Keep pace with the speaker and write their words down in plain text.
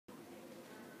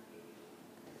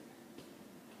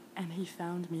And he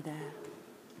found me there,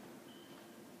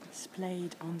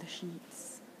 splayed on the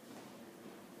sheets,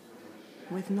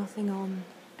 with nothing on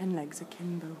and legs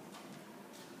akimbo.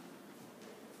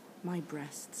 My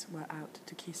breasts were out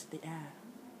to kiss the air.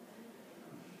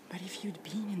 But if you'd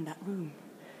been in that room,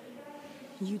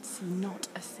 you'd see not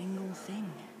a single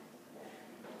thing,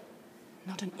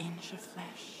 not an inch of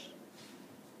flesh.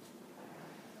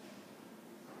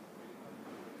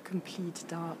 Complete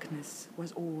darkness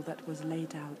was all that was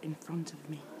laid out in front of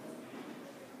me.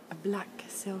 A black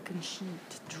silken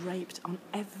sheet draped on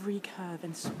every curve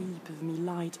and sweep of me,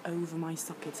 light over my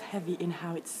sockets, heavy in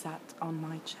how it sat on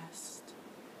my chest.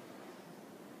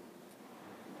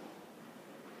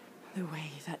 The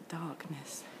way that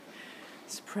darkness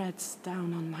spreads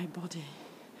down on my body,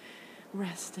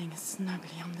 resting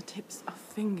snugly on the tips of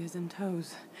fingers and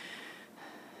toes.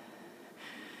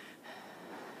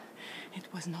 It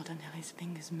was not until his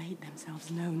fingers made themselves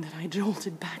known that I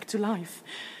jolted back to life.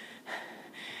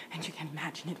 And you can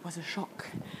imagine it was a shock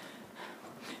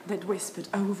that whispered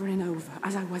over and over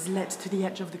as I was led to the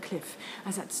edge of the cliff,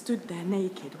 as I stood there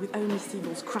naked, with only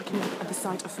seagulls cracking up at the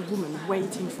sight of a woman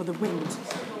waiting for the wind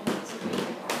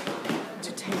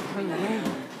to take her away.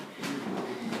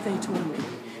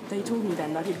 They told me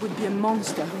then that it would be a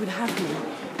monster who would have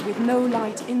me. With no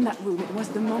light in that room, it was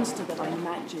the monster that I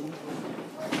imagined.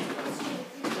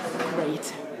 A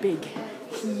great, big,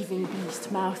 heaving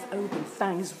beast, mouth open,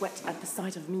 fangs wet at the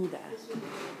sight of me there.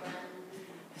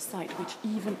 A sight which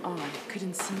even I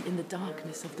couldn't see in the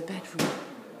darkness of the bedroom.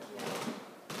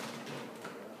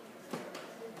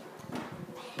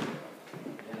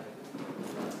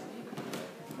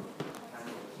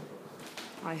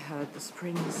 I heard the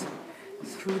springs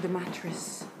through the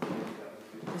mattress,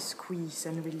 the squeeze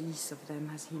and release of them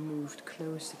as he moved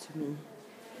closer to me,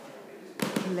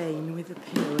 laying with the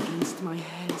pillow against my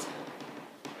head.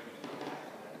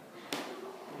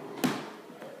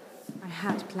 I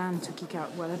had planned to kick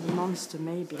out whatever monster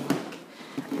may be like.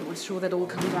 I was sure they'd all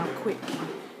come down quick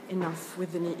enough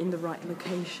with the knee in the right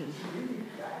location.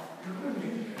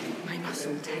 My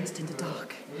muscle tensed in the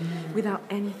dark. Without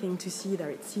anything to see there,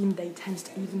 it seemed they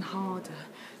tensed even harder,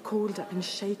 coiled up in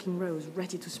shaking rows,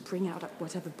 ready to spring out at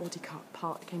whatever body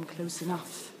part came close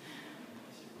enough.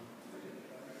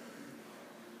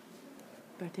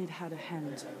 But it had a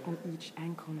hand on each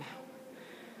ankle now,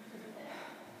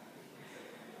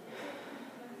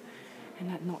 and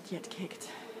had not yet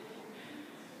kicked.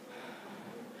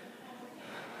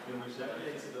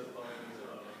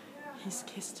 He's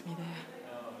kissed me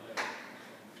there,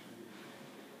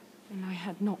 and I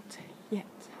had not